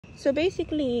So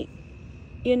basically,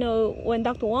 you know, when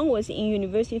Dr. Wang was in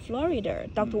University of Florida,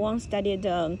 Dr. Wang studied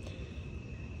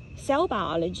cell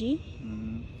biology,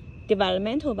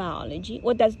 developmental biology.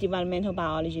 What does developmental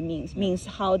biology mean? Means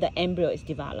how the embryo is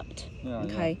developed.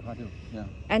 Okay. Yeah.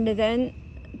 And then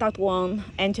Dr. Wang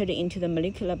entered into the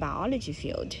molecular biology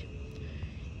field.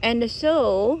 And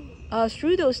so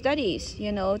through those studies,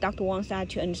 you know, Dr. Wang started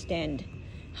to understand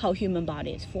how human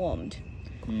body is formed.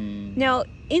 Now,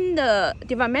 in the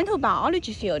developmental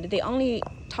biology field, they only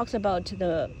talks about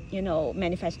the, you know,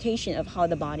 manifestation of how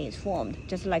the body is formed,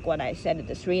 just like what I said,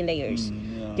 the 3 layers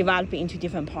develop into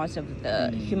different parts of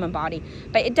the human body.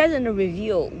 But it doesn't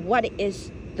reveal what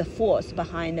is the force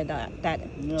behind that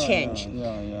change.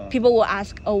 People will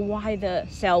ask, oh, why the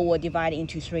cell will divide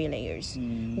into 3 layers?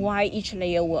 Why each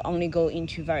layer will only go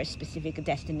into very specific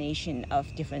destination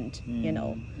of different, you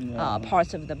know,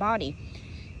 parts of the body?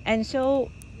 And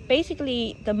so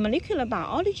basically the molecular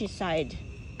biology side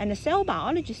and the cell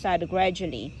biology side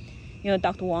gradually, you know,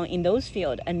 Dr. Wang in those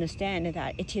fields understand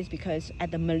that it is because at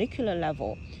the molecular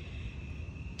level,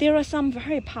 there are some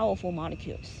very powerful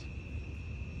molecules.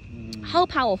 How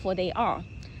powerful they are.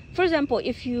 For example,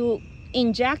 if you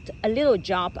inject a little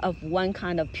drop of one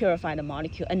kind of purified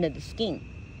molecule under the skin,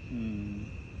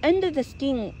 under the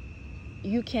skin,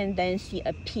 you can then see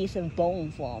a piece of bone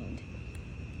formed.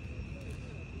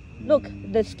 Look,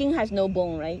 the skin has no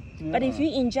bone, right? But if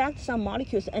you inject some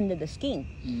molecules under the skin,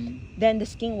 then the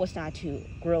skin will start to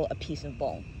grow a piece of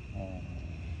bone.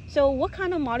 So what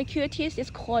kind of molecule it is? It's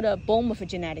called a bone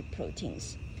morphogenetic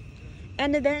proteins.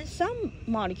 And then some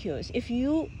molecules, if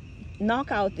you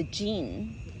knock out the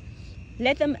gene,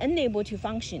 let them unable to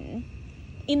function,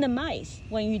 in the mice,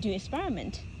 when you do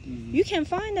experiment, you can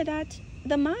find that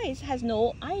the mice has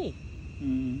no eye.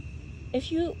 If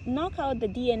you knock out the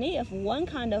DNA of one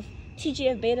kind of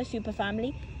TGF-beta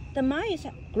superfamily, the mice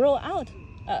grow out,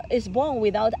 is born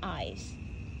without eyes.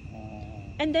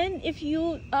 And then if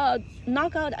you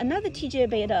knock out another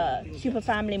TGF-beta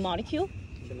superfamily molecule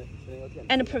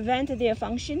and prevent their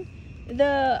function,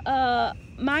 the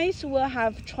mice will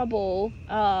have trouble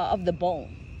of the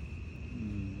bone.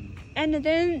 And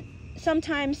then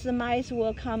sometimes the mice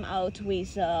will come out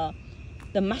with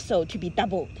the muscle to be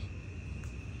doubled.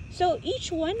 So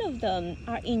each one of them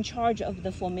are in charge of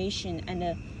the formation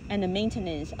and the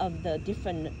maintenance of the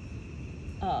different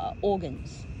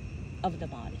organs of the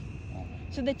body.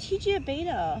 So the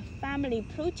TGF-beta family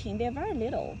protein, they're very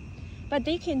little, but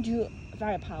they can do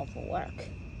very powerful work.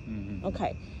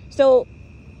 Okay, so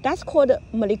that's called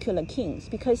molecular kings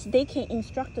because they can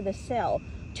instruct the cell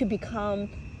to become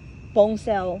bone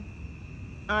cell,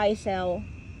 eye cell,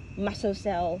 muscle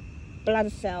cell,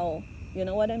 blood cell, you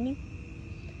know what I mean?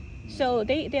 So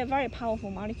they're very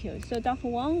powerful molecules. So Dr.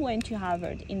 Wang went to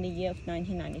Harvard in the year of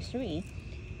 1993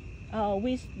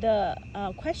 with the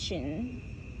question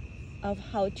of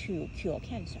how to cure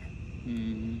cancer.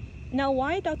 Now,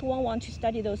 why Dr. Wang wants to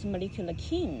study those molecular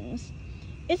kings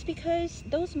is because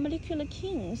those molecular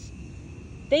kings,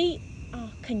 they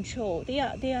are control. They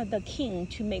are the king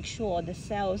to make sure the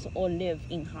cells all live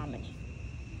in harmony.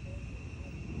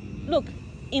 Look,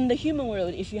 in the human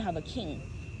world, if you have a king,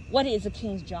 what is a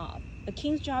king's job? The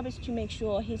king's job is to make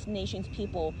sure his nation's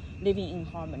people living in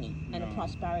harmony and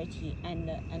prosperity and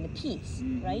peace,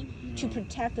 right? To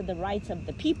protect the rights of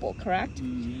the people, correct?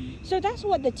 So that's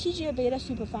what the TGF-beta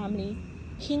superfamily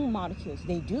king molecules,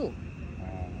 they do.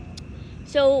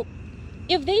 So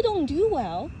if they don't do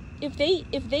well, if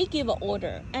they give an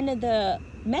order and the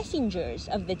messengers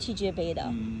of the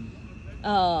TGF-beta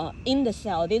in the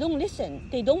cell, they don't listen,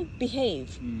 they don't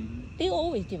behave, they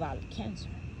always develop cancer.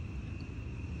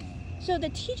 So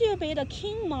the TGF-beta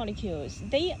king molecules,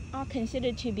 they are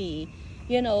considered to be,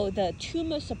 you know, the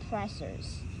tumor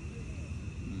suppressors.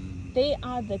 They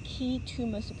are the key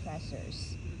tumor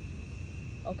suppressors.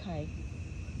 Okay.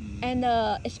 And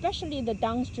especially the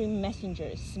downstream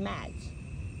messengers, SMADs.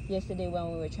 Yesterday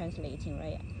when we were translating,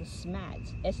 right? The SMAD,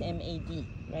 S-M-A-D,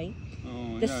 right?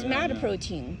 The SMAD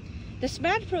protein. The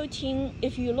SMAD protein,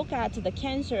 if you look at the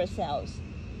cancer cells,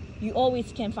 you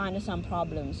always can find some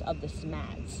problems of the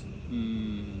SMADs.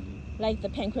 Like the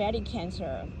pancreatic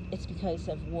cancer, it's because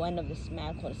of one of the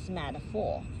SMAD called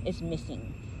SMAD4 is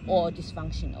missing or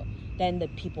dysfunctional. Then the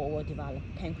people will develop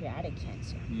pancreatic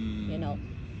cancer, you know.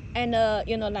 And,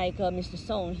 you know, like Mr.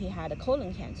 Song, he had a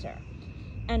colon cancer.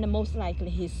 And most likely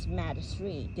his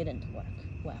SMAD3 didn't work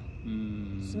well.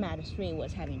 SMAD3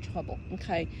 was having trouble,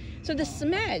 okay? So the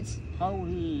SMADs... How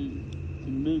we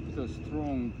make the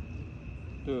strong,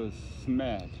 the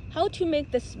SMAD? How to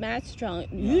make the SMAD strong?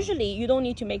 Yeah. Usually you don't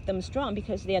need to make them strong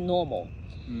because they are normal.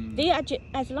 They are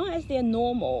as long as they are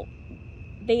normal,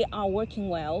 they are working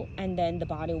well, and then the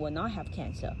body will not have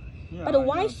cancer. Yeah, But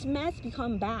why SMADs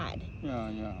become bad?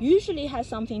 Usually has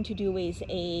something to do with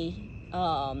a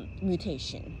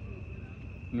mutation.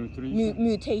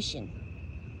 Mutation.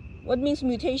 What means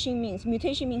mutation means?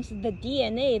 Mutation means the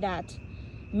DNA that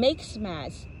makes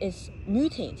SMADs is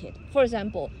mutated. For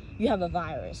example, you have a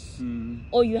virus,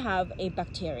 or you have a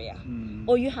bacteria,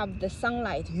 or you have the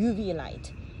sunlight, UV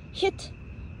light, hit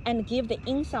and give the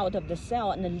inside of the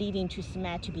cell and leading to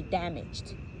SMAD to be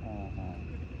damaged.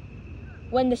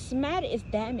 When the SMAD is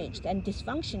damaged and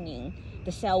dysfunctioning,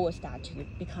 the cell will start to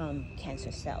become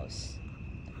cancer cells.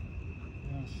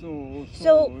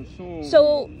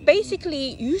 So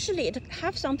basically, usually it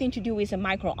has something to do with a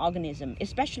microorganism,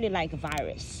 especially like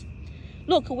virus.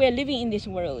 Look, we're living in this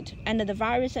world, and the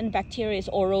virus and bacteria is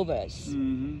all over us,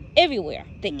 everywhere.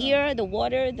 The air, the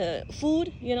water, the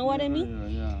food, you know what I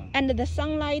mean? And the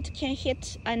sunlight can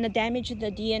hit and damage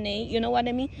the DNA, you know what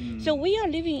I mean? So we are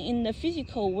living in the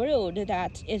physical world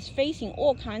that is facing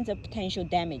all kinds of potential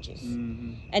damages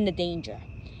and the danger.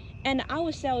 And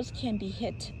our cells can be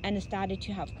hit and started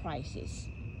to have crisis,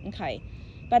 okay?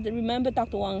 But remember,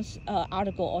 Dr. Wang's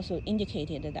article also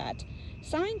indicated that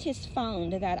scientists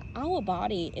found that our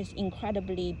body is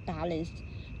incredibly balanced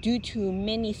due to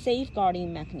many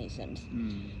safeguarding mechanisms.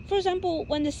 For example,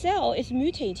 when the cell is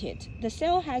mutated, the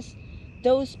cell has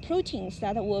those proteins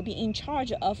that will be in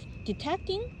charge of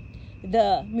detecting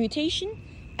the mutation,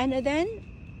 and then,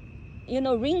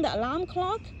 ring the alarm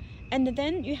clock, and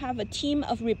then you have a team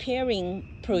of repairing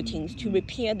proteins to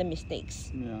repair the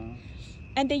mistakes.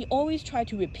 And they always try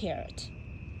to repair it.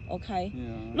 Okay.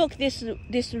 Look, this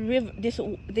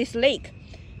lake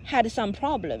had some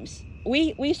problems.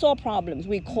 We saw problems.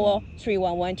 We call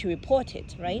 311 to report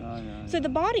it, right? So the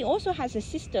body also has a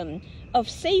system of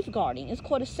safeguarding. It's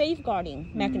called a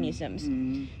safeguarding mechanisms.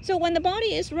 So when the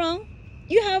body is wrong,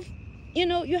 you have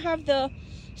the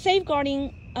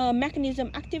safeguarding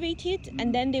mechanism activated,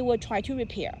 and then they will try to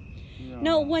repair.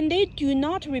 Now, when they do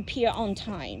not repair on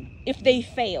time, if they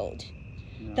failed,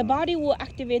 the body will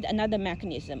activate another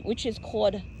mechanism, which is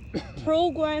called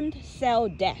programmed cell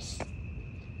death.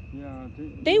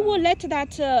 They will let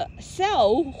that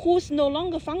cell who's no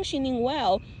longer functioning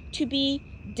well to be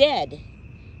dead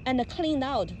and cleaned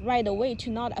out right away to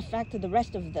not affect the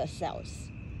rest of the cells.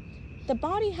 The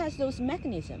body has those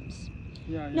mechanisms.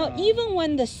 Now, even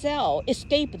when the cell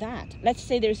escaped that, let's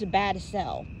say there's a bad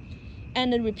cell,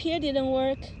 and the repair didn't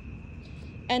work,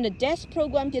 and the death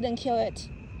program didn't kill it,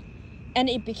 and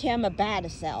it became a bad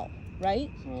cell, right?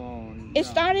 It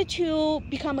started to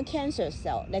become a cancer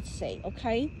cell, let's say,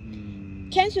 okay?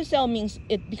 Cancer cell means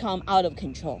it become out of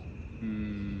control.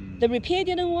 The repair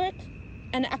didn't work,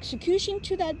 and execution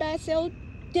to that bad cell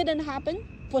didn't happen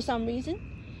for some reason,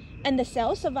 and the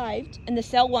cell survived, and the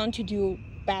cell wanted to do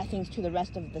bad things to the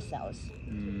rest of the cells.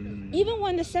 Even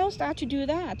when the cells start to do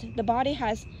that, the body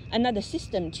has another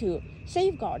system to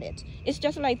safeguard it. It's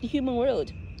just like the human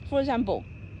world. For example,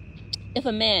 if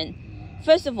a man,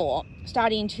 first of all,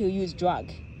 starting to use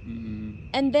drug,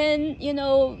 and then,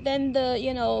 then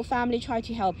the, family tried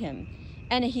to help him,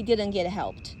 and he didn't get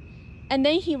helped. And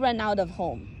then he ran out of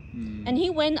home, and he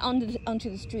went onto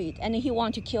the street, and he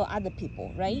wanted to kill other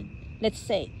people, right? Let's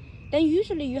say. Then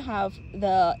usually you have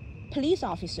the police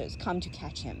officers come to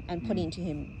catch him and put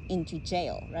him into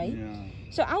jail, right?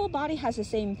 So our body has the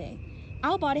same thing.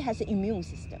 Our body has an immune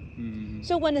system.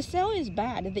 So when the cell is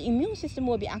bad, the immune system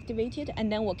will be activated, and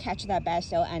then will catch that bad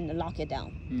cell and lock it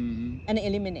down and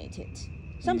eliminate it.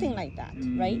 Something like that,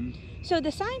 right? So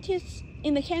the scientists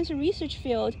in the cancer research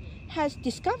field has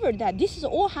discovered that this is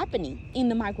all happening in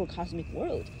the microcosmic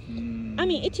world. I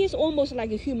mean, it is almost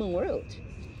like a human world.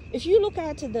 If you look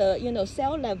at the,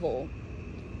 cell level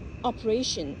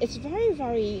operation, it's very,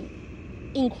 very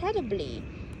incredibly,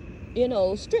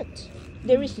 strict.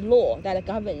 There is law that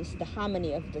governs the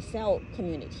harmony of the cell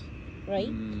community, right?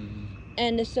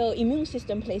 And so immune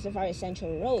system plays a very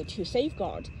essential role to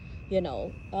safeguard,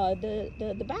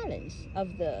 the balance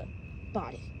of the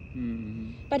body.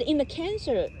 But in the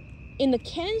cancer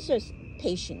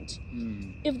patient,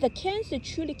 if the cancer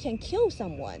truly can kill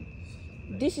someone,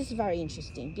 this is very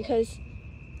interesting because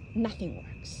nothing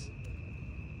works.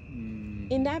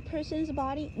 In that person's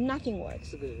body, nothing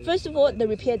works. First of all, the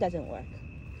repair doesn't work.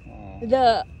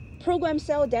 The programmed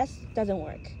cell death doesn't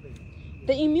work.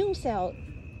 The immune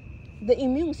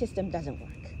system doesn't work.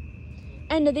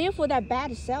 And therefore that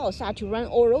bad cell start to run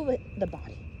all over the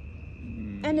body.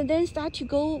 And then start to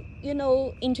go,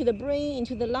 into the brain,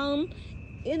 into the lung,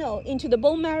 into the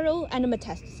bone marrow, and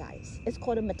metastasize. It's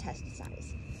called a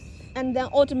metastasize. And then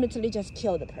ultimately just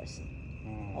kill the person.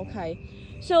 Okay?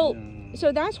 So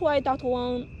So that's why Dr.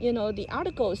 Wang, the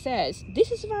article says,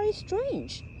 this is very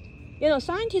strange.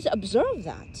 Scientists observe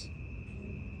that.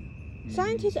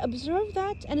 Scientists observe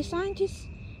that, and scientists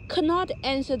cannot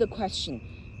answer the question,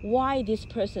 why this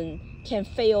person can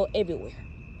fail everywhere.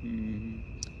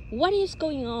 What is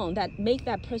going on that make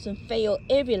that person fail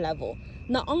every level,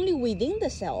 not only within the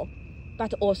cell,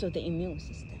 but also the immune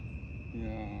system?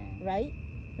 Yeah. Right?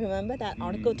 Remember that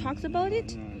article talks about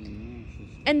it? Yeah.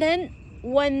 And then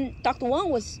when Dr. Wang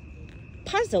was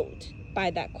puzzled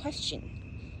by that question,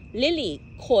 Lily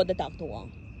called Dr.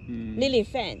 Wang. Lily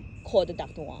Fan called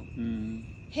Dr. Wang.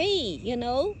 Hey,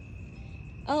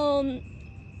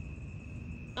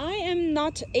 I am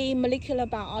not a molecular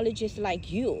biologist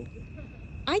like you.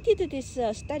 I did this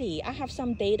study. I have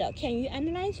some data. Can you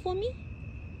analyze for me?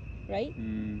 Right?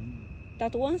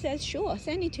 Dr. Wang says, sure,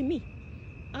 send it to me.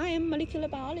 I am a molecular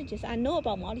biologist. I know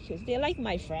about molecules. They're like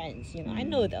my friends. I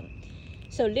know them.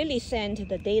 So Lily sent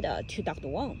the data to Dr.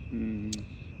 Wang.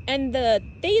 And the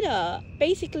data,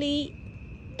 basically,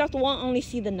 Dr. Wang only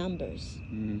see the numbers.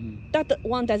 Dr.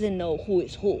 Wang doesn't know who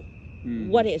is who,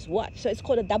 what is what. So it's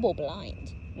called a double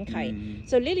blind. Okay.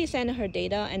 So Lily sent her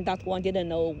data, and Dr. Wang didn't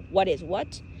know what is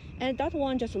what. And Dr.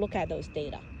 Wang just looked at those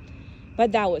data.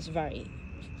 But that was very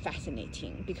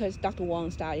fascinating, because Dr. Wang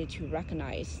started to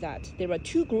recognize that there were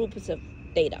two groups of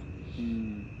data.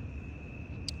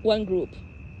 One group,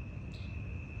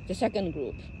 the second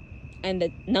group, and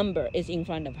the number is in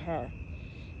front of her.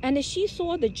 And she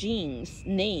saw the gene's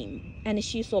name, and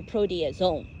she saw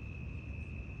proteasome.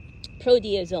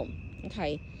 Proteasome,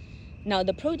 okay. Now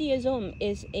the proteasome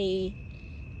is a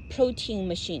protein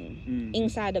machine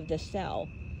inside of the cell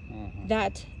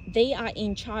that they are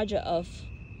in charge of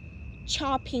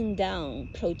chopping down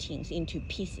proteins into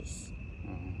pieces.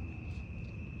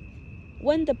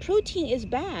 When the protein is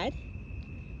bad,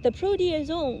 the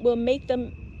proteasome will make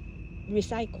them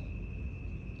recycle.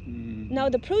 Now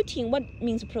the protein, what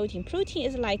means protein? Protein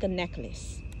is like a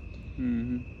necklace.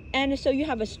 And so you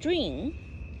have a string,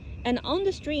 and on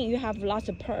the string you have lots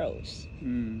of pearls.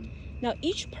 Now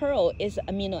each pearl is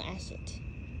amino acid.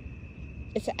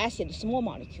 It's an acid, small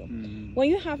molecule. When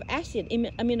you have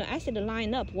amino acid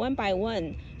line up one by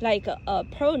one, like a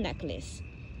pearl necklace,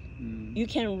 you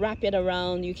can wrap it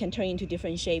around, you can turn into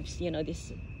different shapes,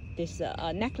 this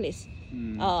necklace,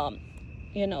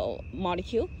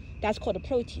 molecule. That's called a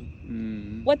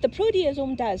protein. What the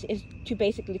proteasome does is to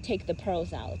basically take the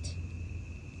pearls out.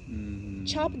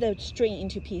 Chop the string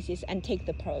into pieces and take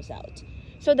the pearls out.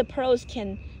 So the pearls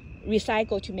can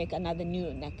recycle to make another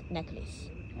new necklace.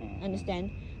 Understand?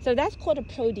 So that's called a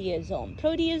proteasome.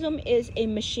 Proteasome is a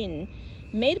machine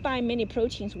made by many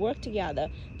proteins work together.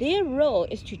 Their role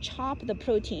is to chop the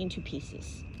protein into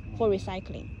pieces for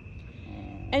recycling.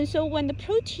 And so when the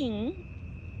protein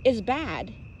is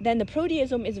bad, then the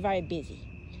proteasome is very busy.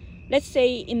 Let's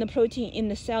say in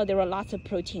the cell, there are lots of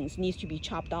proteins needs to be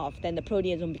chopped off. Then the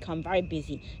proteasome become very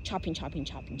busy, chopping,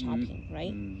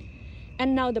 right?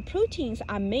 And now the proteins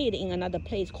are made in another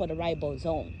place called a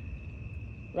ribosome.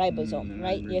 Ribosome,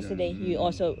 right? Yesterday you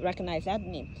also recognized that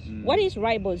name. What is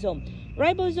ribosome?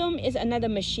 Ribosome is another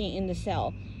machine in the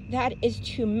cell that is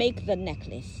to make the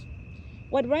necklace.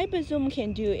 What ribosome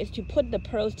can do is to put the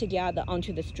pearls together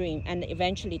onto the string and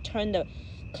eventually turn the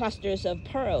clusters of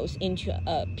pearls into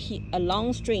a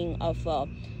long string of a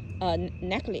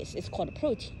necklace. It's called a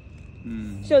protein.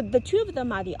 So the two of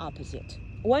them are the opposite.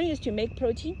 One is to make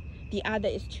protein, the other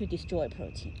is to destroy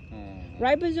protein.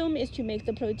 Ribosome is to make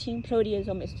the protein,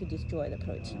 proteasome is to destroy the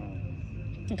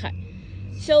protein. Okay,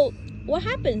 so what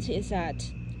happens is that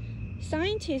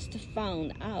scientists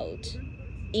found out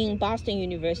in Boston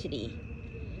University,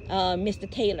 Mr.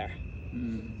 Taylor,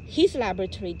 his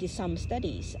laboratory did some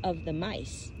studies of the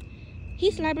mice.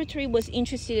 His laboratory was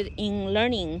interested in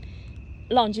learning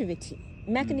longevity,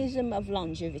 mechanism of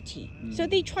longevity. So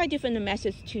they tried different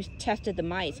methods to test the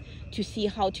mice to see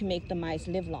how to make the mice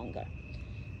live longer.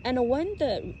 And one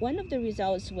of the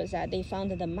results was that they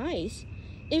found that the mice,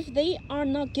 if they are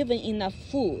not given enough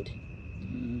food,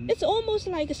 it's almost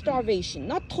like a starvation.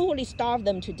 Not totally starve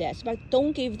them to death, but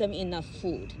don't give them enough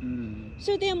food.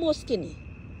 So they are more skinny,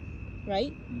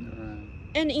 right?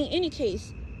 And in any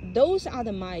case, those are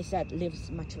the mice that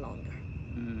lives much longer.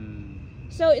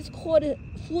 So it's called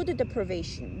food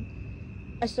deprivation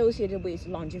associated with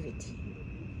longevity.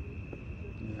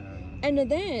 And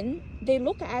then they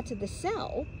look at the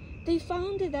cell, they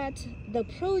found that the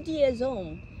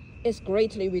proteasome is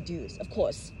greatly reduced. Of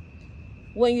course,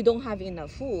 when you don't have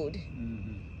enough food,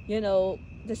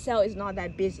 the cell is not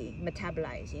that busy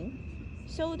metabolizing.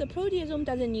 So the proteasome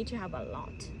doesn't need to have a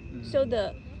lot. So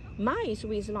the mice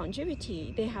with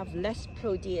longevity, they have less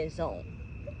proteasome.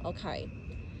 Okay.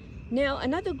 Now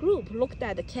another group looked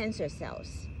at the cancer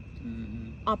cells.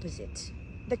 Opposite.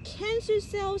 The cancer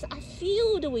cells are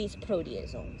filled with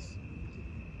proteasomes.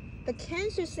 The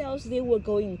cancer cells, they were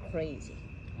going crazy.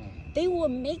 They were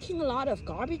making a lot of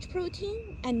garbage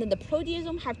protein, and then the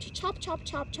proteasome have to chop,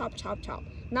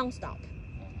 non-stop.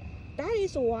 That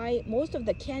is why most of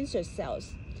the cancer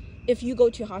cells, if you go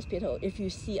to hospital, if you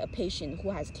see a patient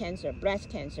who has cancer, breast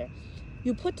cancer,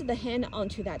 you put the hand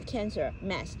onto that cancer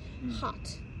mass,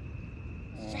 hot.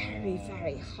 Very,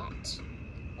 very hot.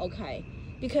 Okay,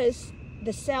 because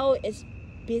the cell is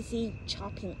busy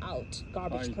chopping out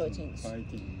garbage proteins.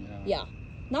 Yeah,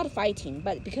 not fighting,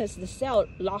 but because the cell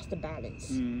lost the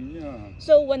balance.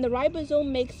 So when the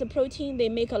ribosome makes the protein, they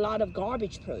make a lot of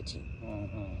garbage protein.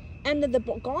 And the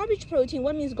garbage protein,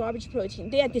 what means garbage protein?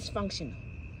 They are dysfunctional.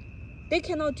 They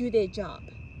cannot do their job.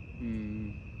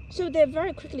 So they're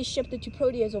very quickly shifted to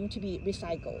proteasome to be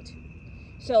recycled.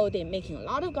 So they're making a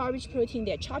lot of garbage protein.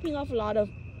 They're chopping off a lot of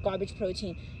garbage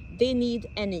protein. They need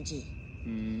energy.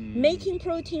 Making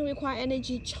protein require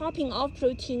energy. Chopping off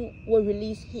protein will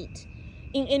release heat.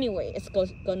 In any way, it's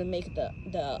going to make the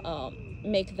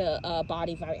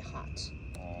body very hot.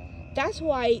 That's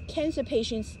why cancer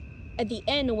patients, at the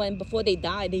end, before they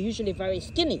die, they're usually very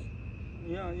skinny.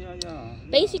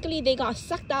 Basically, they got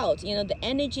sucked out. You know, the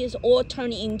energy is all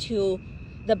turning into,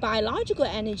 the biological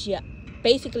energy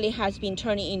basically has been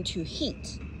turning into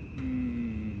heat.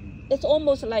 It's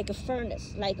almost like a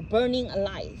furnace, like burning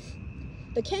alive.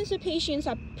 The cancer patients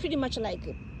are pretty much like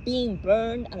being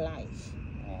burned alive,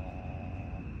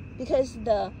 because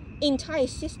the entire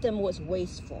system was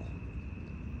wasteful.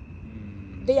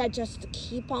 They are just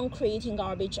keep on creating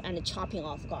garbage and chopping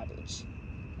off garbage.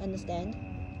 Understand?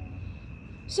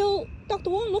 So Dr.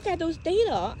 Wong looked at those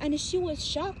data and she was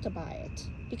shocked by it,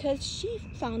 because she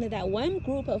found that one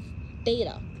group of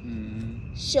data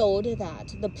showed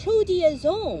that the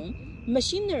proteasome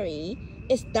machinery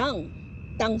is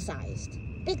downsized,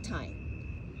 big time.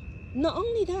 Not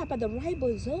only that, but the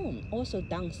ribosome also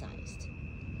downsized.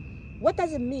 What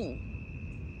does it mean?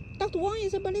 Dr. Wang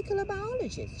is a molecular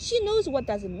biologist. She knows what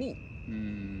does it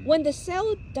mean. When the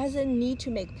cell doesn't need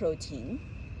to make protein,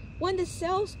 when the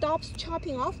cell stops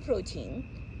chopping off protein,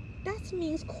 that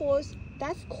means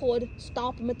that's called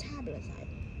stop metabolism.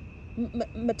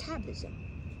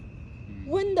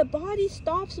 When the body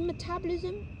stops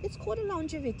metabolism, it's called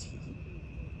longevity.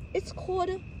 It's called,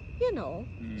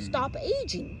 stop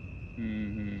aging.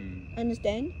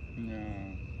 Understand?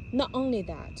 Not only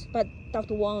that, but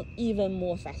Dr. Wang even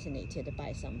more fascinated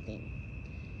by something,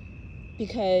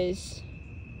 because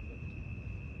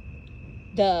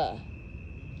the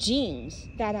genes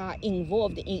that are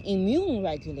involved in immune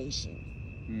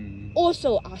regulation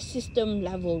also are system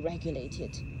level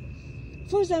regulated.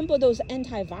 For example, those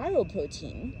antiviral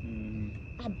protein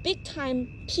are big time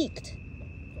peaked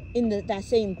in that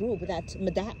same group that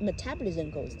metabolism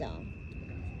goes down.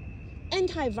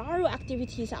 Antiviral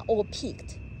activities are all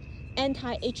peaked.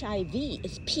 Anti-HIV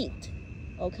is peaked,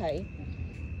 okay?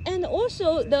 And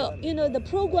also the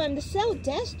programmed cell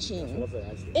death gene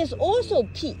is also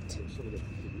peaked.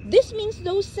 This means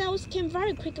those cells can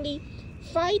very quickly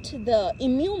fight the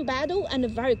immune battle and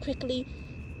very quickly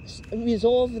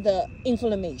resolve the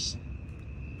inflammation.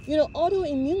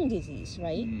 Autoimmune disease,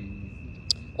 right?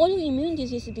 Autoimmune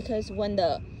disease is because when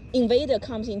the invader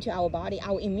comes into our body,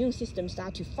 our immune system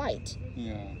starts to fight.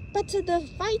 But the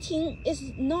fighting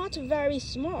is not very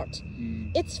smart.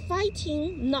 It's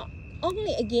fighting not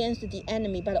only against the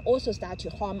enemy, but also start to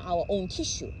harm our own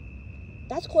tissue.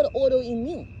 That's called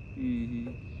autoimmune.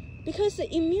 Because the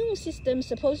immune system is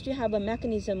supposed to have a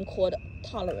mechanism called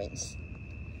tolerance.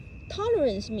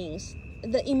 Tolerance means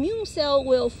the immune cell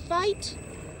will fight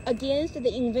against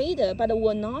the invader, but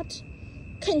will not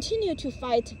continue to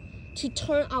fight to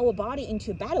turn our body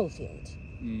into a battlefield.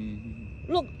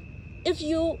 Look, if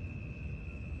you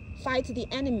fight the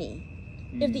enemy,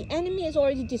 if the enemy is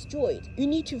already destroyed, you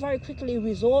need to very quickly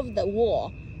resolve the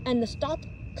war and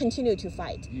continue to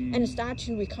fight and start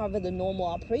to recover the normal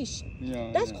operation.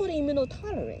 That's called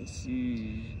immunotolerance.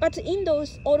 But in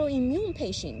those autoimmune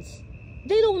patients,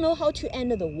 they don't know how to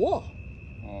end the war.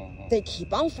 They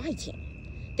keep on fighting.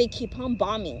 They keep on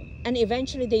bombing. And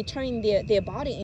eventually they turn their body